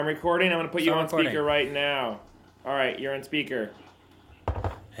I'm recording. I'm going to put you on recording. speaker right now. All right, you're on speaker.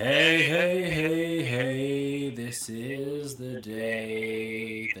 Hey, hey, hey, hey, this is the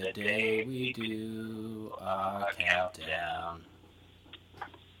day we do our countdown.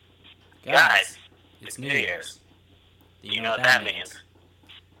 Guys, it's New Year's. Do you know what that means?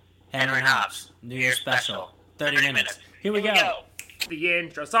 Henry and Hops, New Year's special, 30 minutes. Here we go. The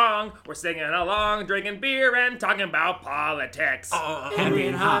intro song, we're singing along, drinking beer and talking about politics. Henry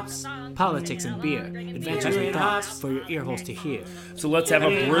and Hops, politics and beer, adventures and thoughts for your ear holes to hear. So let's have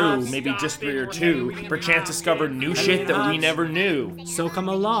a brew, maybe just 3 or 2, perchance discover new shit that we never knew. So come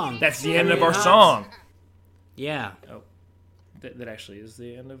along. That's the end of our song. Yeah, Oh, that actually is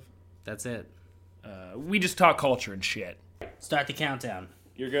the end of... that's it. We just talk culture and shit. Start the countdown.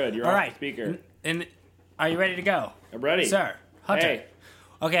 You're good, you're All off right. the speaker. And are you ready to go? I'm ready. Sir, Hunter. Hey.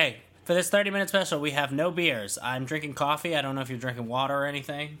 Okay, for this 30-minute special, we have no beers. I'm drinking coffee. I don't know if you're drinking water or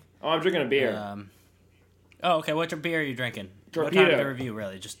anything. Oh, I'm drinking a beer. Okay, what beer are you drinking? Torpedo. What kind of a review,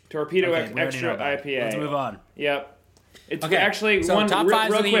 really? Just Torpedo okay, we already Extra know that. IPA. Let's move on. Yep. It's Okay, actually so one top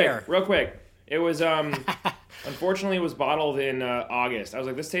fives of the year. Real quick. It was unfortunately it was bottled in August. I was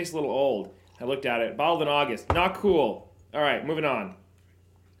like, this tastes a little old. I looked at it. Bottled in August. Not cool. All right, moving on.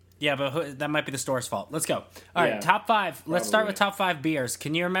 Yeah, but that might be the store's fault. Let's go. All right, Yeah, top 5. Let's start probably. with top 5 beers.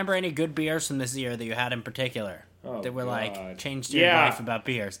 Can you remember any good beers from this year that you had in particular? Oh, that were like God. changed your Yeah. life about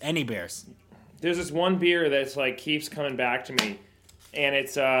beers? Any beers? There's this one beer that's like keeps coming back to me, and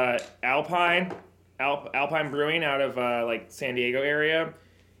it's Alpine Brewing out of like San Diego area.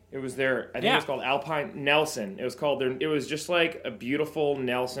 It was their, I think it was called Alpine Nelson. It was called their, it was just like a beautiful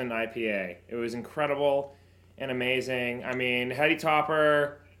Nelson IPA. It was incredible and amazing. I mean, heady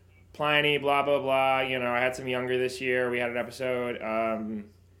topper, Pliny, blah blah blah. You know, I had some younger this year. We had an episode. I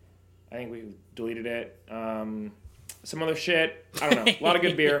think we deleted it. Some other shit. I don't know. A lot of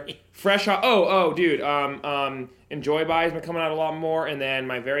good beer. Fresh hop. Oh, dude. Enjoy By has been coming out a lot more. And then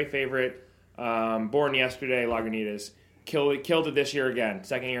my very favorite, Born Yesterday, Lagunitas. Killed it this year again.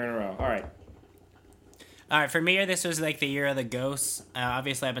 Second year in a row. All right. All right, for me, this was like the year of the Ghosts.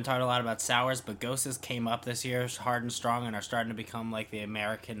 Obviously, I've been talking a lot about sours, but Ghosts came up this year hard and strong and are starting to become like the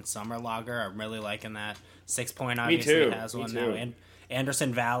American summer lager. I'm really liking that. 6 Point obviously has one now. And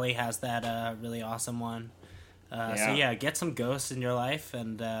Anderson Valley has that really awesome one. So yeah, get some Ghosts in your life,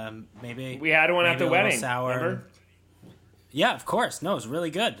 and maybe We had one at the maybe a little wedding. sour. Remember? Yeah, of course. No, it's really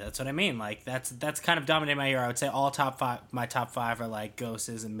good. That's what I mean. Like that's kind of dominated my year. I would say all my top 5 are like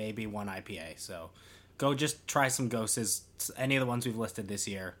Ghosts and maybe one IPA. So go just try some Ghosts. Any of the ones we've listed this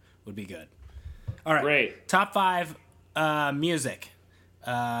year would be good. All right, Great. top 5 music.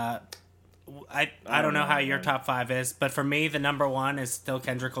 I don't know how your top 5 is, but for me, the number 1 is still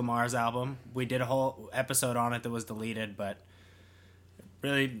Kendrick Lamar's album. We did a whole episode on it that was deleted, but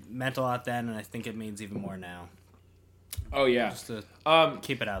really meant a lot then, and I think it means even more now. Oh yeah. Just to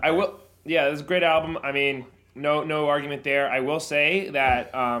keep it out I there. will. Yeah, it was a great album. I mean, no argument there. I will say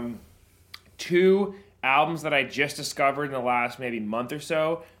that 2 albums that I just discovered in the last maybe month or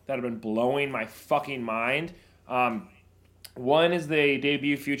so that have been blowing my fucking mind. One is the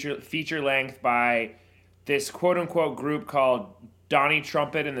debut feature length by this quote unquote group called Donnie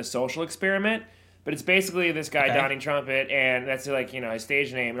Trumpet and the Social Experiment. But it's basically this guy, Donnie Trumpet, and that's like, you know, his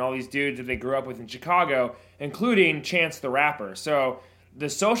stage name, and all these dudes that they grew up with in Chicago, including Chance the Rapper. So the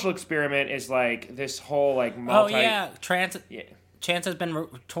Social Experiment is like this whole like multi... Oh yeah, Chance has been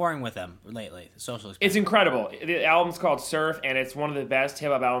touring with them lately. The Social Experiment. It's incredible. The album's called Surf, and it's one of the best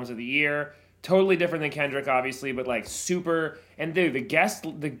hip-hop albums of the year. Totally different than Kendrick, obviously, but like super... And dude,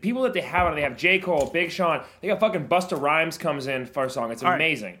 the people that they have on it, they have J. Cole, Big Sean, they got fucking Busta Rhymes comes in for a song. It's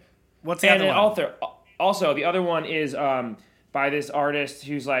amazing. Right. What's the other one? Also, the other one is by this artist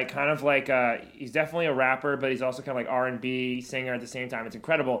who's like kind of like he's definitely a rapper, but he's also kind of like R&B singer at the same time. It's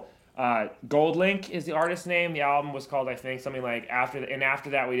incredible. Gold Link is the artist's name. The album was called, I think, something like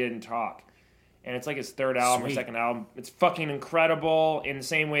After That We Didn't Talk, and it's like his third album or second album. It's fucking incredible in the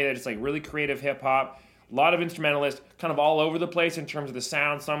same way that it's like really creative hip hop. A lot of instrumentalists, kind of all over the place in terms of the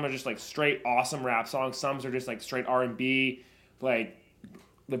sound. Some are just like straight awesome rap songs. Some are just like straight R&B, like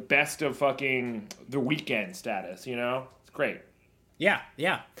the best of fucking The Weeknd status, you know? It's great. Yeah.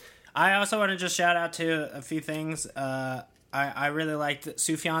 I also want to just shout out to a few things. I really liked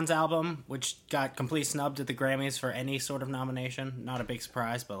Sufjan's album, which got complete snubbed at the Grammys for any sort of nomination. Not a big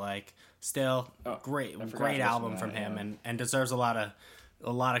surprise, but like still great album from him, and deserves a lot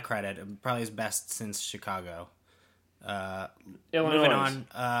of credit. Probably his best since Chicago. Illinois. Moving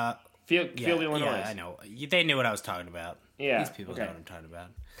on. Field Illinois. Yeah, I know. They knew what I was talking about. Yeah, these people know what I'm talking about.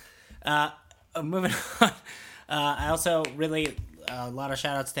 Moving on. I also really a lot of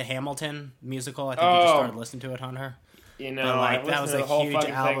shout outs to Hamilton musical. I think you just started listening to it, Hunter. You know, I've listened to the whole huge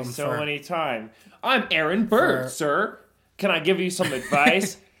fucking album thing so many times. I'm Aaron Bird, sir. Can I give you some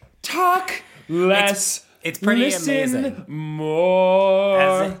advice? Talk less. It's pretty listen amazing.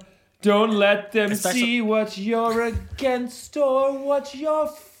 More. Don't let them see what you're against or what you're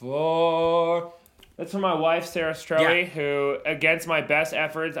for. That's from my wife, Sarah Stroey, who, against my best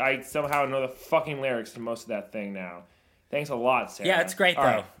efforts, I somehow know the fucking lyrics to most of that thing now. Thanks a lot, Sarah. Yeah, it's great, though.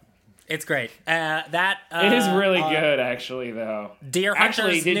 Right. It's great. It is really good, actually, though. Deer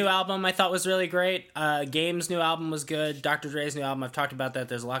Hunter's new album I thought was really great. Game's new album was good. Dr. Dre's new album, I've talked about that.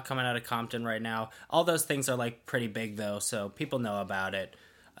 There's a lot coming out of Compton right now. All those things are like pretty big, though, so people know about it.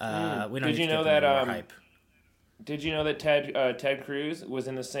 We don't need to give them more hype. Did you know that Ted Cruz was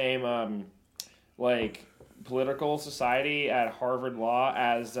in the same political society at Harvard Law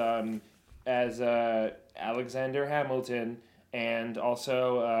as Alexander Hamilton and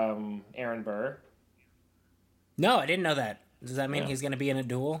also Aaron Burr? No, I didn't know that. Does that mean he's going to be in a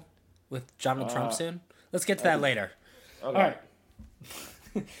duel with Donald Trump soon? Let's get to that later. Okay. All right.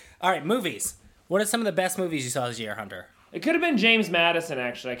 All right, movies. What are some of the best movies you saw this year, Hunter? It could have been James Madison,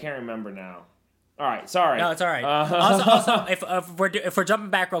 actually. I can't remember now. All right, sorry. No, it's all right. Also, if we're jumping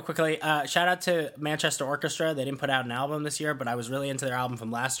back real quickly, shout out to Manchester Orchestra. They didn't put out an album this year, but I was really into their album from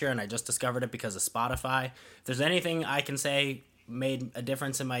last year, and I just discovered it because of Spotify. If there's anything I can say made a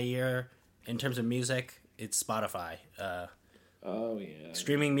difference in my year in terms of music, it's Spotify. Oh, yeah.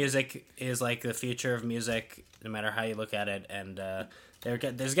 Streaming music is like the future of music, no matter how you look at it, and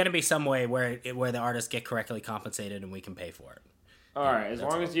there's going to be some way where the artists get correctly compensated and we can pay for it. All right, as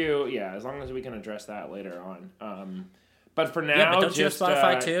long as we can address that later on. But for now, but don't you have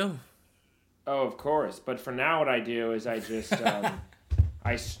Spotify too? Oh, of course. But for now, what I do is I just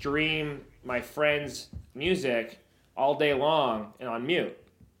I stream my friends' music all day long and on mute.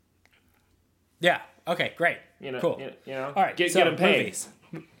 Yeah. Okay. Great. Cool. You know. All right. Get them paid. Movies.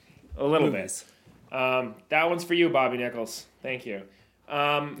 A little bit. That one's for you, Bobby Nichols. Thank you.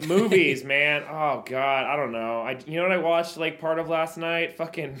 Movies, man. Oh God, I don't know. You know what I watched like part of last night?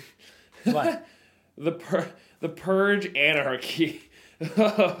 Fucking what? the Purge Anarchy. It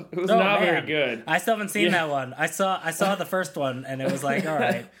was not very good. I still haven't seen that one. I saw the first one and it was like, all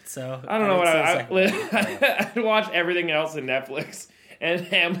right. So I don't know what I watched everything else in Netflix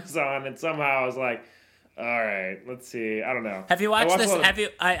and Amazon, and somehow I was like, all right, let's see. I don't know. Have you watched this?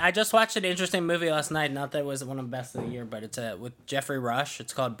 I just watched an interesting movie last night. Not that it was one of the best of the year, but it's with Jeffrey Rush.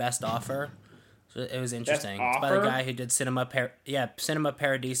 It's called Best Offer. So it was interesting. It's by the guy who did Cinema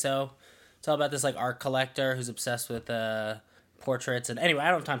Paradiso. It's all about this like art collector who's obsessed with portraits. And anyway, I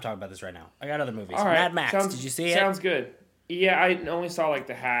don't have time to talk about this right now. I got other movies. All right. Mad Max. Did you see it? Sounds good. Yeah, I only saw like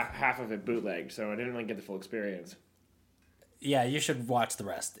the half of it bootlegged, so I didn't really get the full experience. Yeah, you should watch the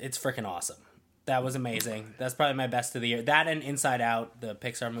rest. It's freaking awesome. That was amazing. That's probably my best of the year. That and Inside Out, the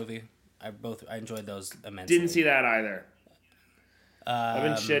Pixar movie. I enjoyed those immensely. Didn't see that either.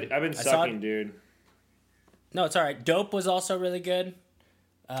 I've been sucking, dude. No, it's all right. Dope was also really good.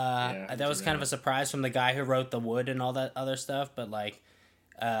 That was kind of a surprise from the guy who wrote The Wood and all that other stuff. But like,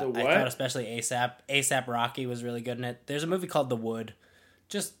 I thought especially ASAP Rocky was really good in it. There's a movie called The Wood.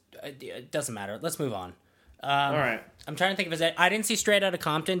 Just it doesn't matter. Let's move on. All right. I'm trying to think of I didn't see Straight Outta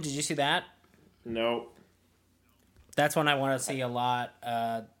Compton. Did you see that? Nope. That's one I want to see a lot.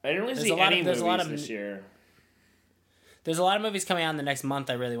 I didn't really see any movies this year. There's a lot of movies coming out in the next month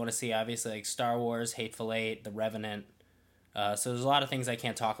I really want to see. Obviously, like Star Wars, Hateful Eight, The Revenant. So there's a lot of things I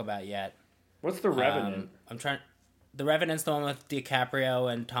can't talk about yet. What's The Revenant? The Revenant's the one with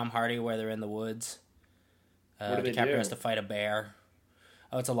DiCaprio and Tom Hardy where they're in the woods. What do DiCaprio has to fight a bear.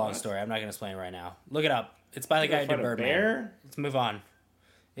 Oh, it's a long story. I'm not going to explain it right now. Look it up. It's by the guy who did Birdman. Bear? Let's move on.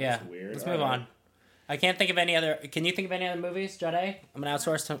 Yeah, that's weird. Let's move on. I can't think of any other... Can you think of any other movies, Jade? I'm going to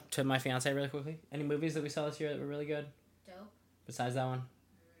outsource to my fiance really quickly. Any movies that we saw this year that were really good? Dope. Besides that one?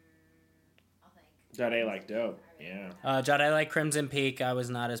 I'll think. Jade like Dope, yeah. Jade like Crimson Peak. I was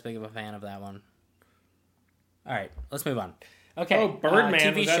not as big of a fan of that one. All right, let's move on. Okay. Oh, Birdman,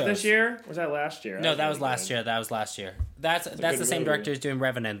 TV was that shows. this year? Or was that last year? No, that was last year. That's the same movie. director who's doing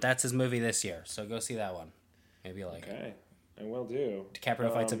Revenant. That's his movie this year, so go see that one. Maybe you like it. Okay, I will do.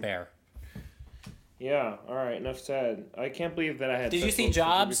 DiCaprio fights a bear. Yeah, all right, enough said. I can't believe that I had... Did you see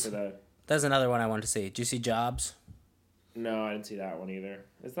Jobs? That's another one I wanted to see. Did you see Jobs? No, I didn't see that one either.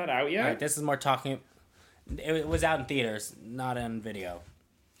 Is that out yet? All right, this is more talking... It was out in theaters, not in video.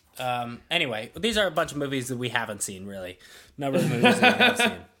 Anyway, these are a bunch of movies that we haven't seen, really. Number of movies that we have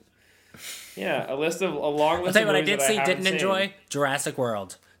seen. Yeah, a long list of movies I'll tell you what I did see, didn't seen. enjoy. Jurassic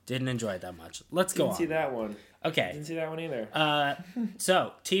World. Didn't enjoy it that much. Let's go on. Didn't see that one. Okay. Didn't see that one either.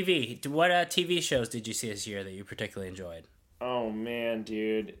 So TV. What TV shows did you see this year that you particularly enjoyed? Oh man,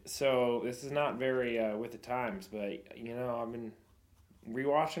 dude. So this is not very with the times, but I've been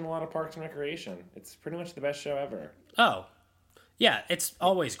rewatching a lot of Parks and Recreation. It's pretty much the best show ever. Oh, yeah, it's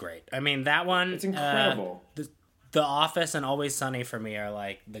always great. I mean, that one. It's incredible. The Office and Always Sunny for me are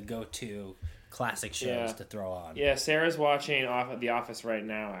like the go-to classic shows to throw on. Yeah, Sarah's watching The Office right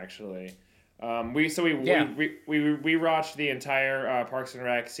now, actually. We watched the entire Parks and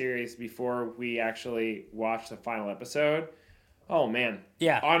Rec series before we actually watched the final episode. Oh man.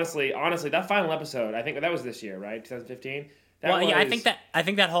 Yeah. Honestly, that final episode, I think that was this year, right? 2015. I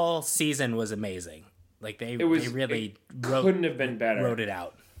think that whole season was amazing. Like they really couldn't have been better. Wrote it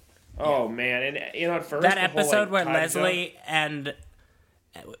out. Oh man, and at first that episode where Leslie and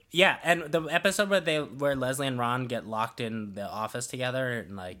the episode where Leslie and Ron get locked in the office together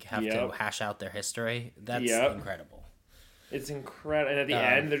and like have to hash out their history. That's incredible. It's incredible, and at the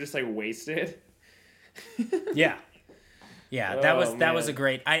end they're just like wasted. Yeah, that was a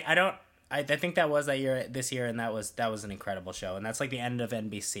great. I think that was this year, and that was an incredible show, and that's like the end of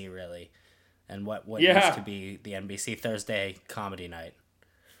NBC really, and what used to be the NBC Thursday comedy night.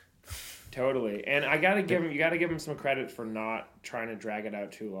 Totally, and you got to give him some credit for not trying to drag it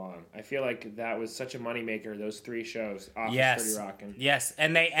out too long. I feel like that was such a moneymaker. Those 3 shows, Office, 30 Rock,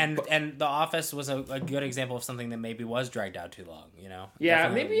 and The Office was a good example of something that maybe was dragged out too long. Yeah,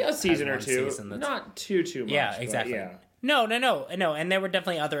 maybe a season or two, not too much. Yeah, exactly. Yeah. No, and there were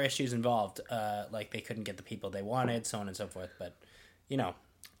definitely other issues involved, like they couldn't get the people they wanted, so on and so forth. But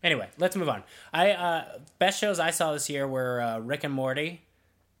anyway, let's move on. Best shows I saw this year were Rick and Morty.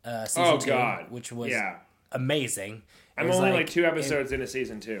 Season 2, which was amazing. I'm only like 2 episodes into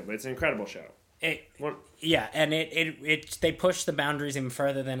season 2, but it's an incredible show. And they pushed the boundaries even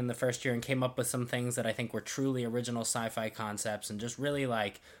further than in the first year and came up with some things that I think were truly original sci-fi concepts and just really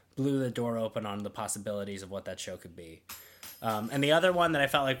like blew the door open on the possibilities of what that show could be. And the other one that I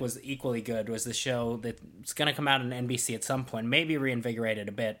felt like was equally good was the show that's going to come out on NBC at some point, maybe reinvigorated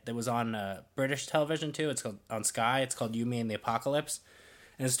a bit. That was on British television too. It's called on Sky. It's called You, Me, and the Apocalypse.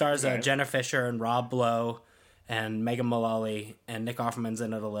 And it stars Jenna Fisher and Rob Lowe and Megan Mullally, and Nick Offerman's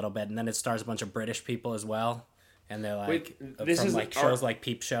in it a little bit. And then it stars a bunch of British people as well. And they're like shows like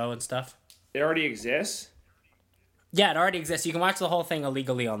Peep Show and stuff. It already exists? Yeah, it already exists. You can watch the whole thing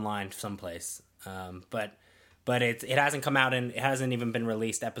illegally online someplace. But it hasn't come out, and it hasn't even been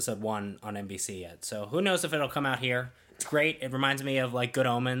released episode 1 on NBC yet. So who knows if it'll come out here. It's great. It reminds me of like Good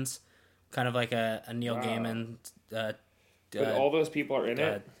Omens, kind of like a Neil Gaiman. But all those people are in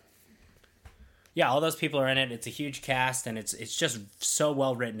it? Yeah, all those people are in it. It's a huge cast, and it's just so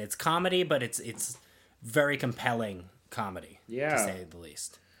well written. It's comedy, but it's very compelling comedy, to say the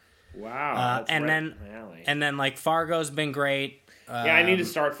least. Wow. And then like Fargo's been great. I need to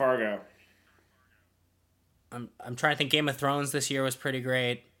start Fargo. I'm trying to think. Game of Thrones this year was pretty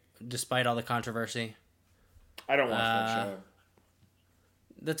great, despite all the controversy. I don't watch that show.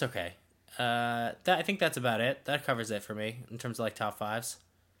 That's okay. I think that's about it. That covers it for me in terms of like top 5s.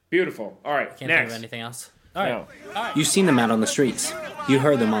 Beautiful. All right, Can't next. think of anything else. All right. No. All right. You've seen them out on the streets. You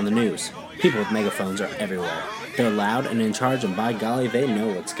heard them on the news. People with megaphones are everywhere. They're loud and in charge, and by golly, they know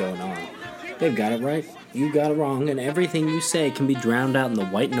what's going on. They've got it right, you got it wrong, and everything you say can be drowned out in the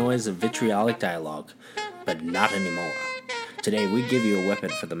white noise of vitriolic dialogue. But not anymore. Today, we give you a weapon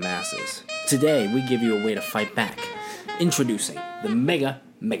for the masses. Today, we give you a way to fight back. Introducing the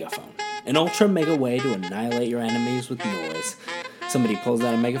Megaphone. An ultra-mega way to annihilate your enemies with noise. Somebody pulls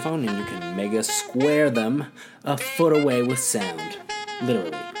out a megaphone and you can mega square them a foot away with sound.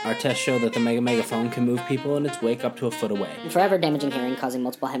 Literally. Our tests show that the megaphone can move people in its wake up to a foot away. Forever damaging hearing, causing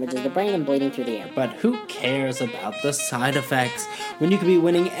multiple hemorrhages of the brain and bleeding through the air. But who cares about the side effects when you could be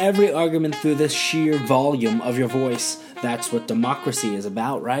winning every argument through the sheer volume of your voice? That's what democracy is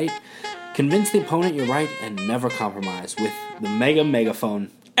about, right? Convince the opponent you're right and never compromise with the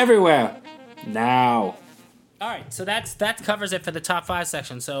megaphone. Everywhere! Now! All right, so that covers it for the top 5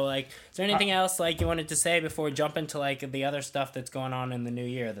 section. So, like, is there anything else like you wanted to say before we jump into like the other stuff that's going on in the new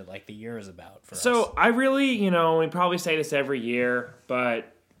year that like the year is about for us? So I really, we probably say this every year,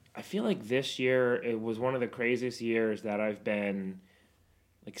 but I feel like this year it was one of the craziest years that I've been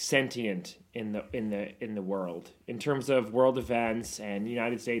like sentient in the world in terms of world events and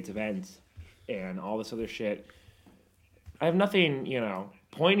United States events and all this other shit. I have nothing,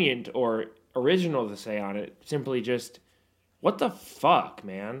 poignant or original to say on it. Simply just, what the fuck,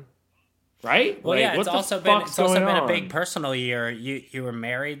 man? Right? Well, like, yeah, what it's the also fuck's been going a on? big personal year. You were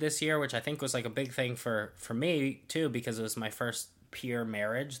married this year, which I think was like a big thing for me too, because it was my first peer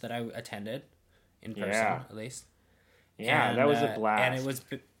marriage that I attended, in person, at least. Yeah, and, that was a blast.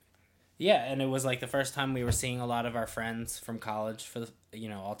 And it was like the first time we were seeing a lot of our friends from college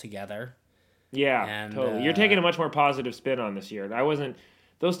all together. Yeah, and, totally. You're taking a much more positive spin on this year. I wasn't.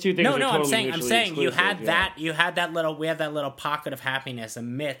 Those two things. No, I'm saying you had that. You had that little. We had that little pocket of happiness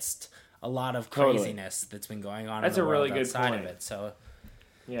amidst a lot of craziness that's been going on. That's in the a really world good outside point. of it. So,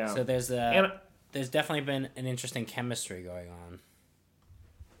 yeah. So there's definitely been an interesting chemistry going on.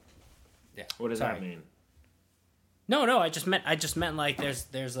 Yeah. What does that mean? No. I just meant like there's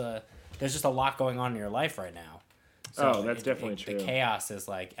just a lot going on in your life right now. So that's definitely true. The chaos is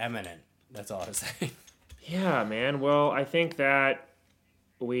like imminent. That's all I'm saying. Yeah, man. Well, I think that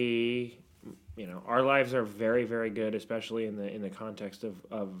our lives are very, very good, especially in the context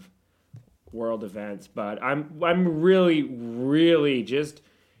of world events. But I'm really, really just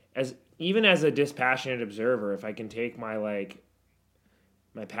as a dispassionate observer, if I can take my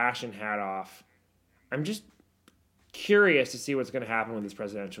passion hat off, I'm just curious to see what's going to happen with this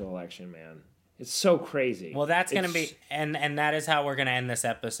presidential election, man. It's so crazy. Well, that's going to be, and that is how we're going to end this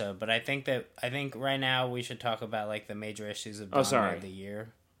episode. But I think right now we should talk about like the major issues of the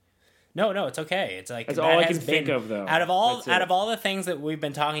year. No, it's okay. It's like that's all I can think of, though. Out of all the things that we've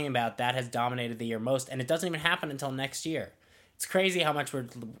been talking about, that has dominated the year most, and it doesn't even happen until next year. It's crazy how much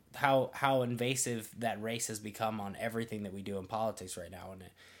how invasive that race has become on everything that we do in politics right now, and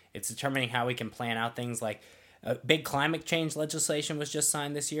it's determining how we can plan out things like. Big climate change legislation was just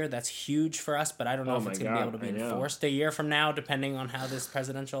signed this year. That's huge for us, but I don't know if it's going to be able to be enforced a year from now, depending on how this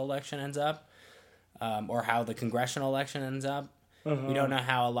presidential election ends up, or how the congressional election ends up. Uh-huh. We don't know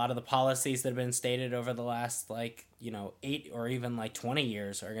how a lot of the policies that have been stated over the last 8 or even 20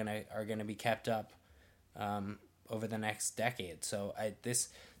 years are gonna be kept up over the next decade. So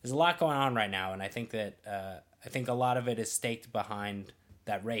there's a lot going on right now, and I think that a lot of it is staked behind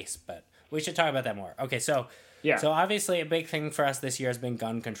that race, but we should talk about that more. Okay, so. Yeah. So obviously a big thing for us this year has been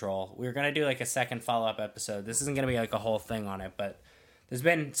gun control. We were going to do a second follow-up episode. This isn't going to be a whole thing on it, but there's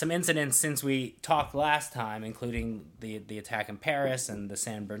been some incidents since we talked last time, including the attack in Paris and the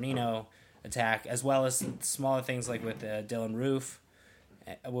San Bernardino attack, as well as smaller things like with Dylan Roof.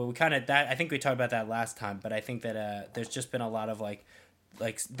 Well, I think we talked about that last time, but I think that there's just been a lot of like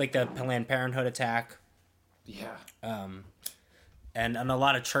the Planned Parenthood attack. Yeah. And a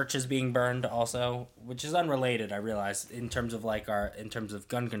lot of churches being burned also, which is unrelated, I realize, in terms of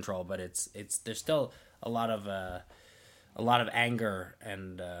gun control, but there's still a lot of anger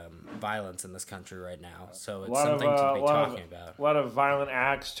and violence in this country right now. So it's something to be talking about. A lot of violent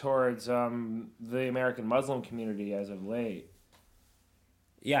acts towards the American Muslim community as of late.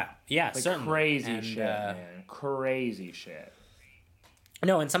 Yeah, certainly. Crazy shit, man. Crazy shit.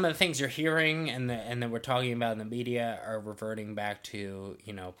 No, and some of the things you're hearing and that we're talking about in the media are reverting back to,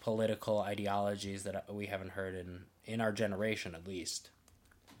 political ideologies that we haven't heard in our generation, at least.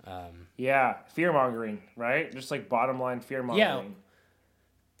 Fear-mongering, right? Just bottom line fear-mongering.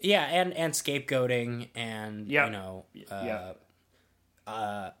 Yeah, and scapegoating and,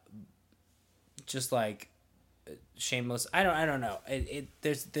 just shameless. I don't know.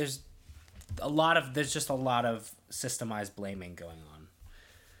 There's just a lot of systemized blaming going on.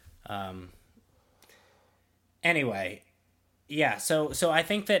 Anyway, yeah. So I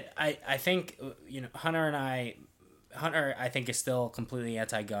think that I think Hunter I think is still completely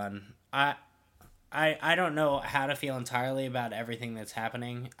anti-gun. I don't know how to feel entirely about everything that's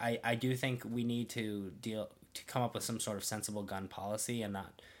happening. I do think we need to come up with some sort of sensible gun policy and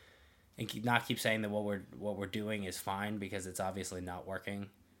not keep saying that what we're doing is fine, because it's obviously not working.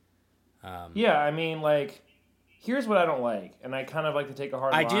 Here's what I don't like, and I kind of like to take a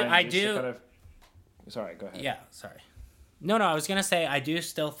hard line. Sorry, go ahead. Yeah, sorry. No, I was gonna say I do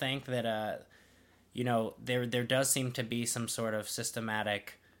still think that there does seem to be some sort of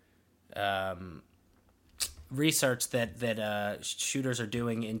systematic research that shooters are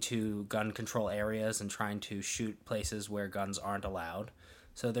doing into gun control areas and trying to shoot places where guns aren't allowed.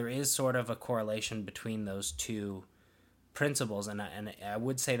 So there is sort of a correlation between those two principles, and I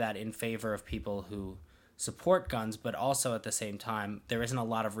would say that in favor of people who support guns, but also at the same time, there isn't a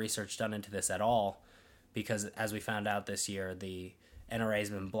lot of research done into this at all, because as we found out this year, the NRA has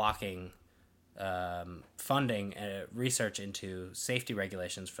been blocking funding research into safety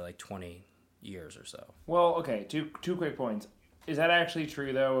regulations for 20 years or so. Well, okay, two quick points. Is that actually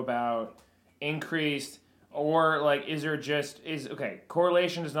true, though, about increased, or is there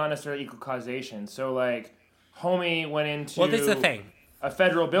correlation does not necessarily equal causation. So homie went into this is the thing. A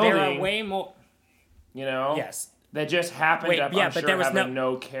federal building. There are way more. Yes. That just happened to have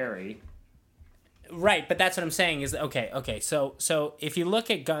no carry. Right, but that's what I'm saying is, okay, so if you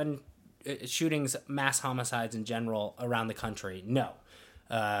look at gun shootings, mass homicides in general around the country? No.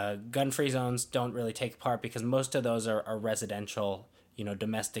 Gun-free zones don't really take part because most of those are residential,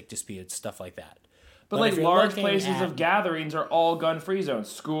 domestic disputes, stuff like that. But like large places of gatherings are all gun-free zones.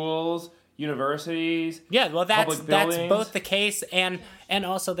 Schools, universities. Yeah, well, that's buildings. both the case, and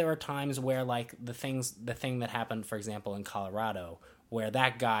also there were times where like the thing that happened, for example, in Colorado, where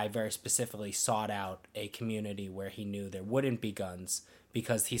that guy very specifically sought out a community where he knew there wouldn't be guns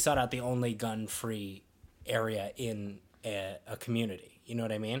because he sought out the only gun-free area in a community. You know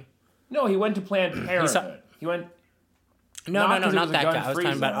what I mean? No, he went to Planned Parenthood. He went. No, not that guy. I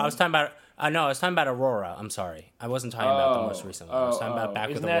was talking about Aurora. I'm sorry, I wasn't talking about the most recent one. I was talking about back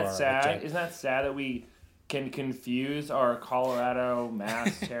with Aurora. Isn't that sad that we can confuse our Colorado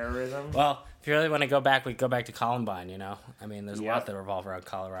mass terrorism? Well, if you really want to go back, we go back to Columbine. I mean, there's a lot that revolve around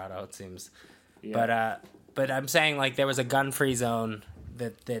Colorado. It seems, but I'm saying like there was a gun-free zone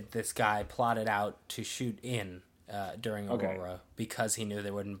that this guy plotted out to shoot in. During Aurora because he knew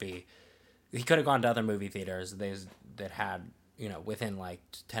there wouldn't be. He could have gone to other movie theaters that had within like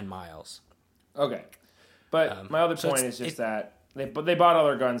 10 miles. Okay, but my other point is just that they bought all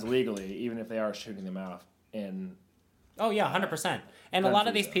their guns legally, even if they are shooting them out in. Oh yeah, 100%. And a lot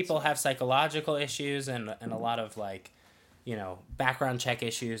of these people have psychological issues and a lot of like, background check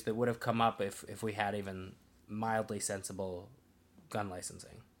issues that would have come up if we had even mildly sensible gun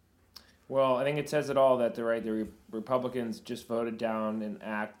licensing. Well, I think it says it all that the Republicans just voted down an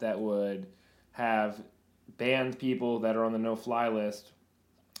act that would have banned people that are on the no-fly list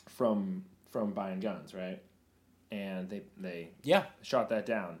from buying guns, right? And they shot that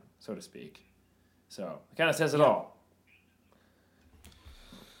down, so to speak. So it kind of says it all.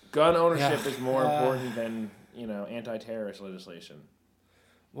 Gun ownership is more important than anti-terrorist legislation.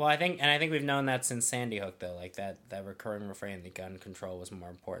 Well, I think we've known that since Sandy Hook, though. Like that recurring refrain, the gun control was more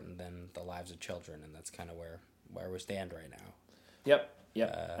important than the lives of children, and that's kind of where we stand right now. Yep,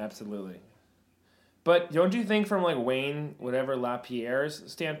 absolutely. But don't you think from like Wayne, whatever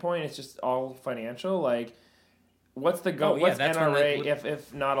LaPierre's standpoint, it's just all financial? Like, what's the what's NRA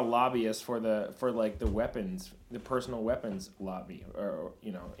if not a lobbyist for the weapons, the personal weapons lobby or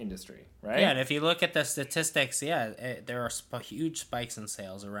industry, right? Yeah, and if you look at the statistics, there are huge spikes in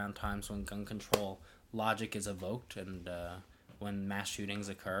sales around times when gun control logic is evoked and when mass shootings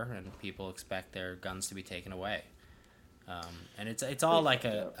occur and people expect their guns to be taken away. And it's all like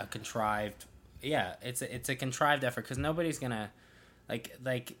a contrived. Yeah, it's a contrived effort because nobody's gonna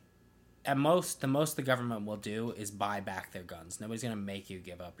like. At most, the most the government will do is buy back their guns. Nobody's going to make you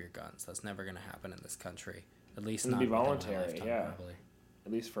give up your guns. That's never going to happen in this country. At least not be voluntary, probably.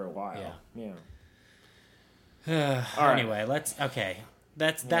 At least for a while. Anyway,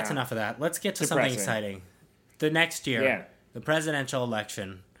 that's enough of that. Let's get to something exciting. The next year, the presidential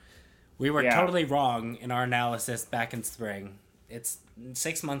election. We were totally wrong in our analysis back in spring. It's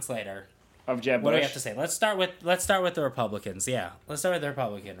 6 months later. Of Jeb Bush. What do we have to say? Let's start with the Republicans. Yeah, let's start with the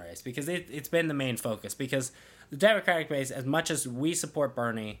Republican race because it's been the main focus. Because the Democratic race, as much as we support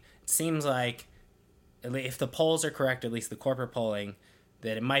Bernie, it seems like if the polls are correct, at least the corporate polling,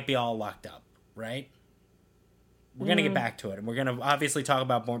 that it might be all locked up. Right? We're gonna get back to it, and we're gonna obviously talk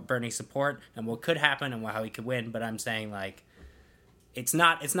about Bernie's support and what could happen and how he could win. But I'm saying like it's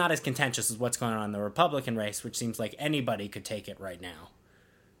not as contentious as what's going on in the Republican race, which seems like anybody could take it right now.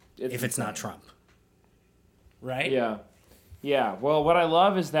 If it's not Trump. Right? Yeah. Well, what I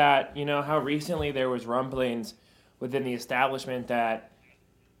love is that, how recently there was rumblings within the establishment that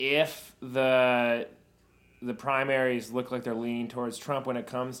if the primaries look like they're leaning towards Trump when it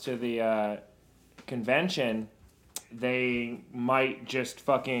comes to the convention, they might just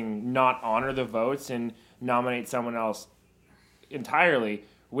fucking not honor the votes and nominate someone else entirely,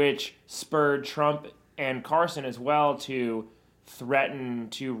 which spurred Trump and Carson as well to threaten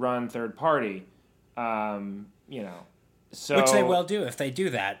to run third party, so which they will do if they do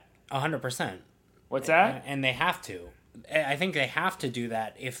that, 100%. What's that? And they have to. I think they have to do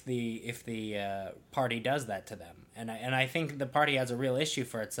that if the party does that to them, and I think the party has a real issue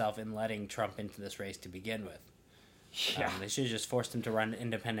for itself in letting Trump into this race to begin with. Yeah, they should have just forced him to run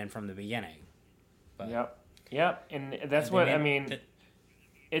independent from the beginning. But, yep, and that's what I mean.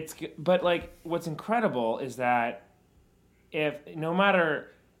 But like, what's incredible is that.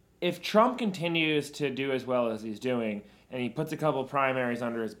 If Trump continues to do as well as he's doing, and he puts a couple primaries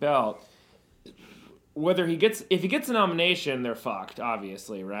under his belt, if he gets a nomination, they're fucked,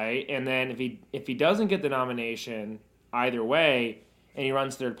 obviously, right? And then if he doesn't get the nomination either way, and he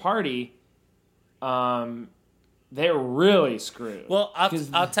runs third party, they're really screwed. Well,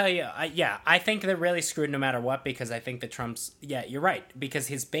 I'll tell you, I think they're really screwed no matter what, because I think that Trump's, you're right, because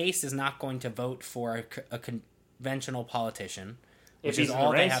his base is not going to vote for a conventional politician, which is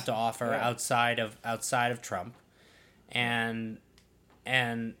all they have to offer outside of Trump, and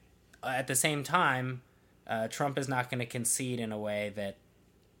at the same time, Trump is not going to concede in a way that,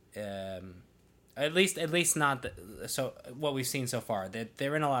 at least not so what we've seen so far.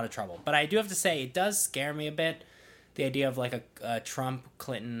 They're in a lot of trouble. But I do have to say, it does scare me a bit, the idea of like a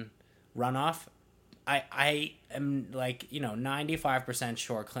Trump-Clinton runoff. I am 95%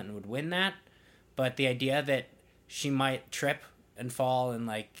 sure Clinton would win that, but the idea that she might trip and fall and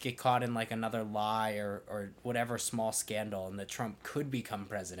like get caught in like another lie or whatever small scandal, and that Trump could become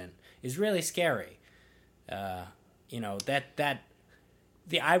president is really scary. There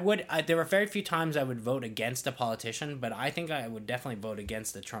were very few times I would vote against a politician, but I think I would definitely vote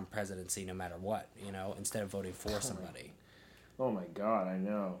against the Trump presidency no matter what, instead of voting for somebody. Oh my God, I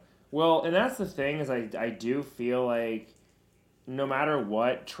know. Well, and that's the thing, is I do feel like no matter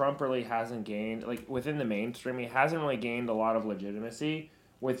what, Trump really hasn't gained, like within the mainstream, he hasn't really gained a lot of legitimacy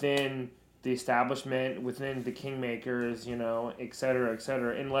within the establishment, within the kingmakers, et cetera, et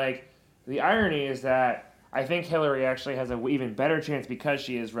cetera. And like, the irony is that I think Hillary actually has an even better chance because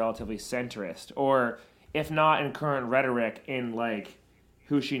she is relatively centrist, or if not in current rhetoric, in like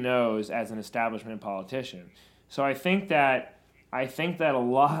who she knows as an establishment politician. So I think that a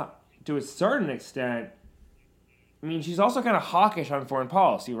lot, to a certain extent, I mean, she's also kind of hawkish on foreign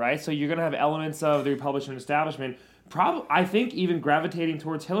policy, right? So you're going to have elements of the Republican establishment, I think even gravitating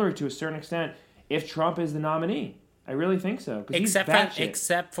towards Hillary to a certain extent if Trump is the nominee. I really think so.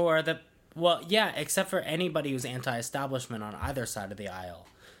 Except for anybody who's anti-establishment on either side of the aisle.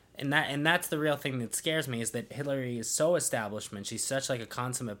 And that's the real thing that scares me, is that Hillary is so establishment. She's such like a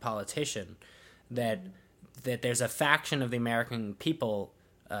consummate politician that there's a faction of the American people,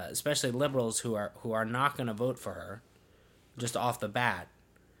 especially liberals, who are not going to vote for her just off the bat.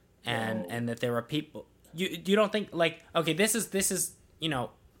 And that there are people you don't think, like, okay, this is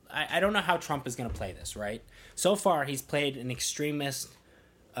I don't know how Trump is going to play this, right? So far he's played an extremist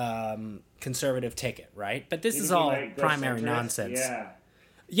conservative ticket, right? But this is all primary nonsense.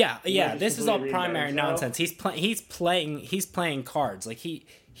 Yeah. This is all primary nonsense. He's playing cards. Like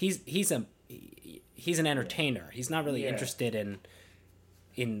he's an entertainer. He's not really interested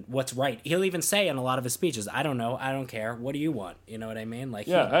in what's right. He'll even say in a lot of his speeches, "I don't know. I don't care. What do you want?" You know what I mean? Like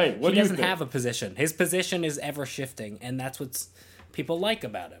he doesn't have a position. His position is ever shifting, and that's what people like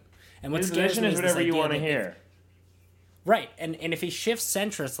about him. And what scares me is whatever you want to hear. Right, and if he shifts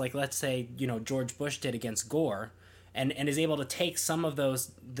centrist, like let's say George Bush did against Gore, and is able to take some of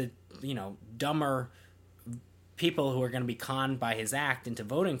those dumber people who are going to be conned by his act into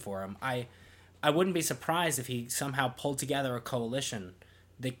voting for him, I wouldn't be surprised if he somehow pulled together a coalition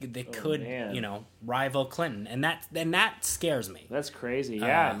that could rival Clinton, and that scares me. That's crazy.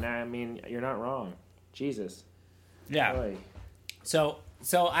 Yeah, I mean you're not wrong. Jesus. Yeah. Boy. So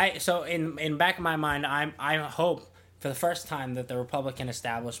in back of my mind, I hope for the first time that the Republican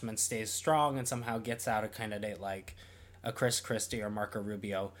establishment stays strong and somehow gets out a candidate like a Chris Christie or Marco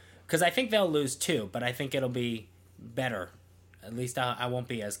Rubio, because I think they'll lose too, but I think it'll be better. At least I won't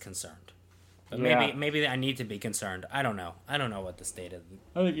be as concerned. But maybe I need to be concerned. I don't know. I don't know what the state is.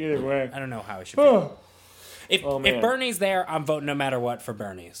 I think either way. I don't know how I should feel. If Bernie's there, I'm voting no matter what for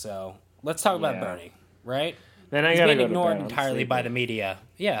Bernie. So let's talk about Bernie, right? Then He's being ignored entirely by the media.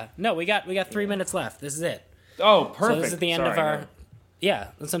 Yeah. No, we got 3 minutes left. This is it. Oh, perfect. So this is the end of our... Yeah,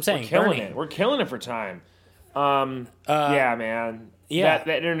 that's what I'm saying. We're killing it for time. Yeah, man. Yeah.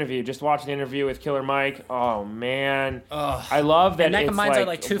 That interview. Just watch the interview with Killer Mike. Oh, man. I love that, and that combines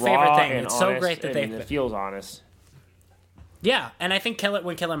our two favorite things. It's so great that it feels honest. Yeah, and I think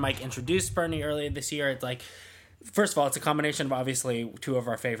when Killer Mike introduced Bernie earlier this year, it's like, first of all, it's a combination of obviously two of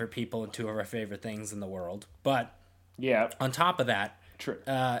our favorite people and two of our favorite things in the world. But on top of that,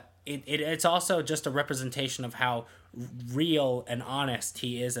 it's also just a representation of how real and honest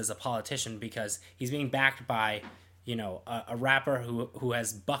he is as a politician, because he's being backed by a rapper who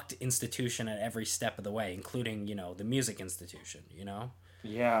has bucked institution at every step of the way, including the music institution.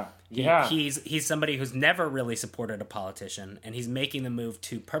 He's somebody who's never really supported a politician, and he's making the move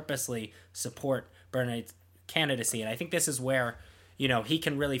to purposely support Bernie's candidacy. And I think this is where he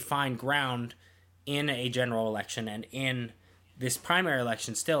can really find ground in a general election and in this primary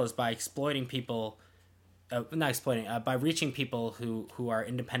election still, is by exploiting people, by reaching people who are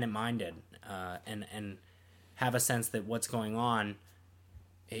independent minded and have a sense that what's going on,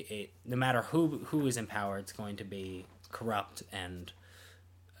 no matter who is in power, it's going to be corrupt and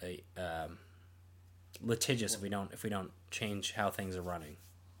litigious if we don't change how things are running.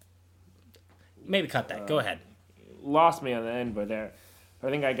 Maybe cut that. Go ahead. Lost me on the end, but there. I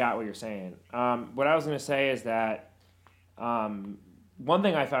think I got what you're saying. What I was going to say is that one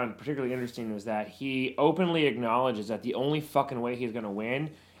thing I found particularly interesting was that he openly acknowledges that the only fucking way he's going to win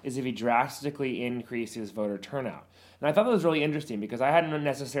is if he drastically increases voter turnout. And I thought that was really interesting because I hadn't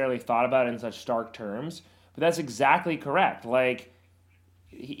necessarily thought about it in such stark terms, but that's exactly correct. Like,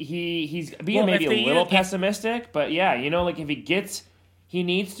 he's being maybe a little pessimistic, but yeah, like if he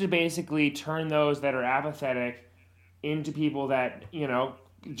needs to basically turn those that are apathetic into people that,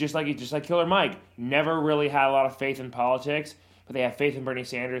 just like Killer Mike, never really had a lot of faith in politics, but they have faith in Bernie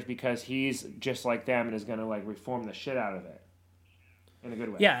Sanders because he's just like them and is going to like reform the shit out of it in a good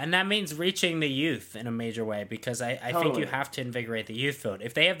way. Yeah, and that means reaching the youth in a major way because I think you have to invigorate the youth vote.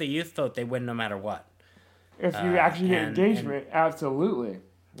 If they have the youth vote, they win no matter what. If you actually get engagement, absolutely.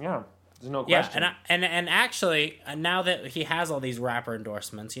 Yeah. There's no question. Yeah, and actually, now that he has all these rapper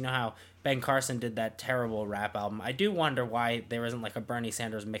endorsements, you know how Ben Carson did that terrible rap album, I do wonder why there isn't like a Bernie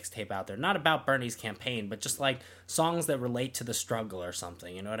Sanders mixtape out there. Not about Bernie's campaign, but just like songs that relate to the struggle or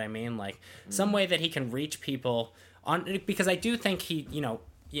something, you know what I mean? Like some way that he can reach people on, because I do think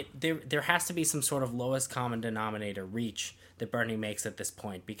there has to be some sort of lowest common denominator reach that Bernie makes at this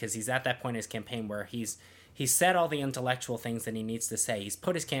point, because he's at that point in his campaign where he's said all the intellectual things that he needs to say. He's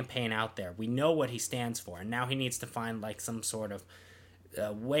put his campaign out there. We know what he stands for, and now he needs to find like some sort of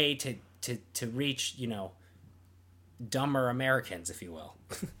way to reach, dumber Americans, if you will.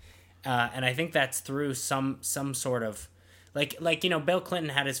 And I think that's through some sort of like Bill Clinton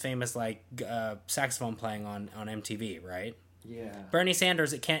had his famous saxophone playing on MTV, right? Yeah. Bernie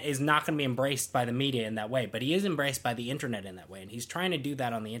Sanders is not going to be embraced by the media in that way, but he is embraced by the internet in that way, and he's trying to do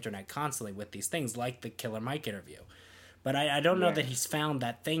that on the internet constantly with these things like the Killer Mike interview. But I don't know that he's found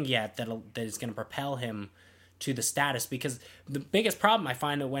that thing yet that is going to propel him to the status, because the biggest problem I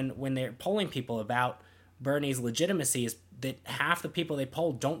find that when they're polling people about Bernie's legitimacy is that half the people they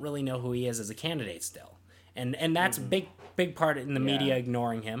poll don't really know who he is as a candidate still. And that's a big part in the media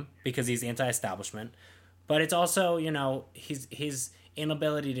ignoring him because he's anti-establishment. But it's also, his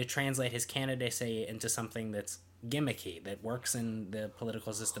inability to translate his candidacy into something that's gimmicky, that works in the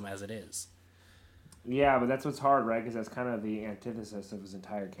political system as it is. Yeah, but that's what's hard, right? Because that's kind of the antithesis of his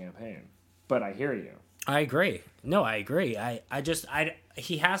entire campaign. But I hear you. I agree. No, I agree.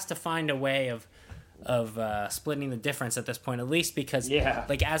 He has to find a way of splitting the difference at this point, at least because,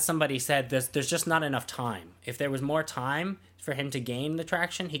 like as somebody said, there's just not enough time. If there was more time for him to gain the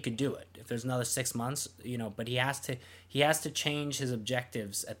traction, he could do it. If there's another 6 months, but he has to change his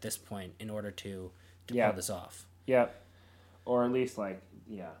objectives at this point in order to pull this off. Yeah, or at least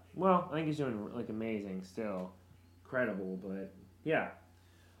well, I think he's doing amazing still, credible, but yeah.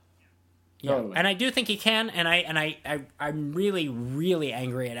 Yeah, totally. And I do think he can, and I'm really, really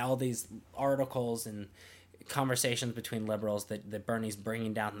angry at all these articles and conversations between liberals that Bernie's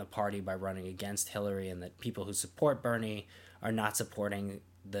bringing down the party by running against Hillary, and that people who support Bernie are not supporting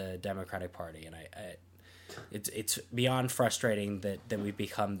the Democratic Party. And it's beyond frustrating that we've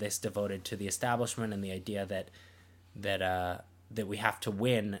become this devoted to the establishment and the idea that we have to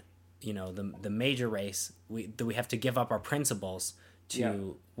win, the major race, that we have to give up our principles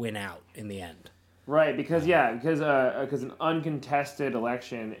to win out in the end. Right, because an uncontested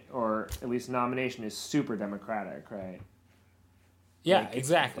election, or at least nomination, is super democratic, right? Yeah,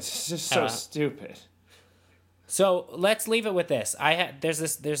 exactly. It's just so stupid. So let's leave it with this. There's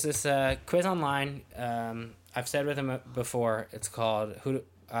this quiz online. I've said with him before. It's called Who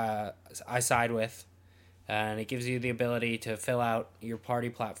I Side With, and it gives you the ability to fill out your party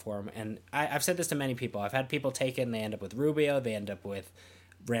platform. And I've said this to many people. I've had people take it and they end up with Rubio, they end up with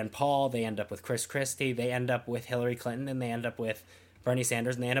Rand Paul, they end up with Chris Christie, they end up with Hillary Clinton, and they end up with Bernie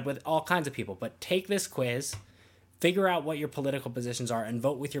Sanders, and they end up with all kinds of people. But take this quiz, figure out what your political positions are, and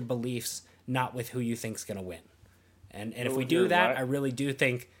vote with your beliefs, not with who you think's going to win. And if we do that, I really do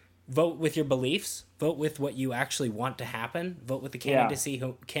think vote with your beliefs, vote with what you actually want to happen, vote with the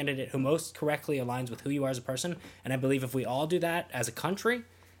candidate who most correctly aligns with who you are as a person. And I believe if we all do that as a country,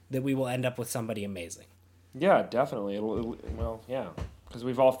 that we will end up with somebody amazing. Yeah, definitely. Because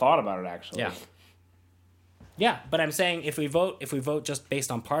we've all thought about it, actually. Yeah, but I'm saying if we vote just based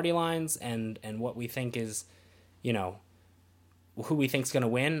on party lines and what we think is, who we think's going to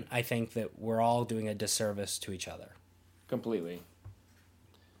win, I think that we're all doing a disservice to each other. Completely.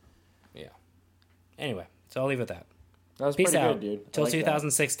 Yeah. Anyway, so I'll leave it at that. That was Peace pretty out. good, dude. Till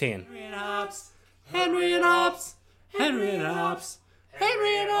 2016. Henry and Hops. Henry and Hops. Henry and Hops.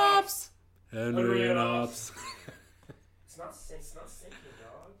 Henry and Hops. Henry and Hops. It's not sinking,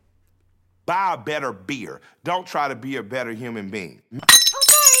 dog. Buy a better beer. Don't try to be a better human being.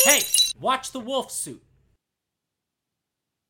 Hey, watch The Wolf Suit.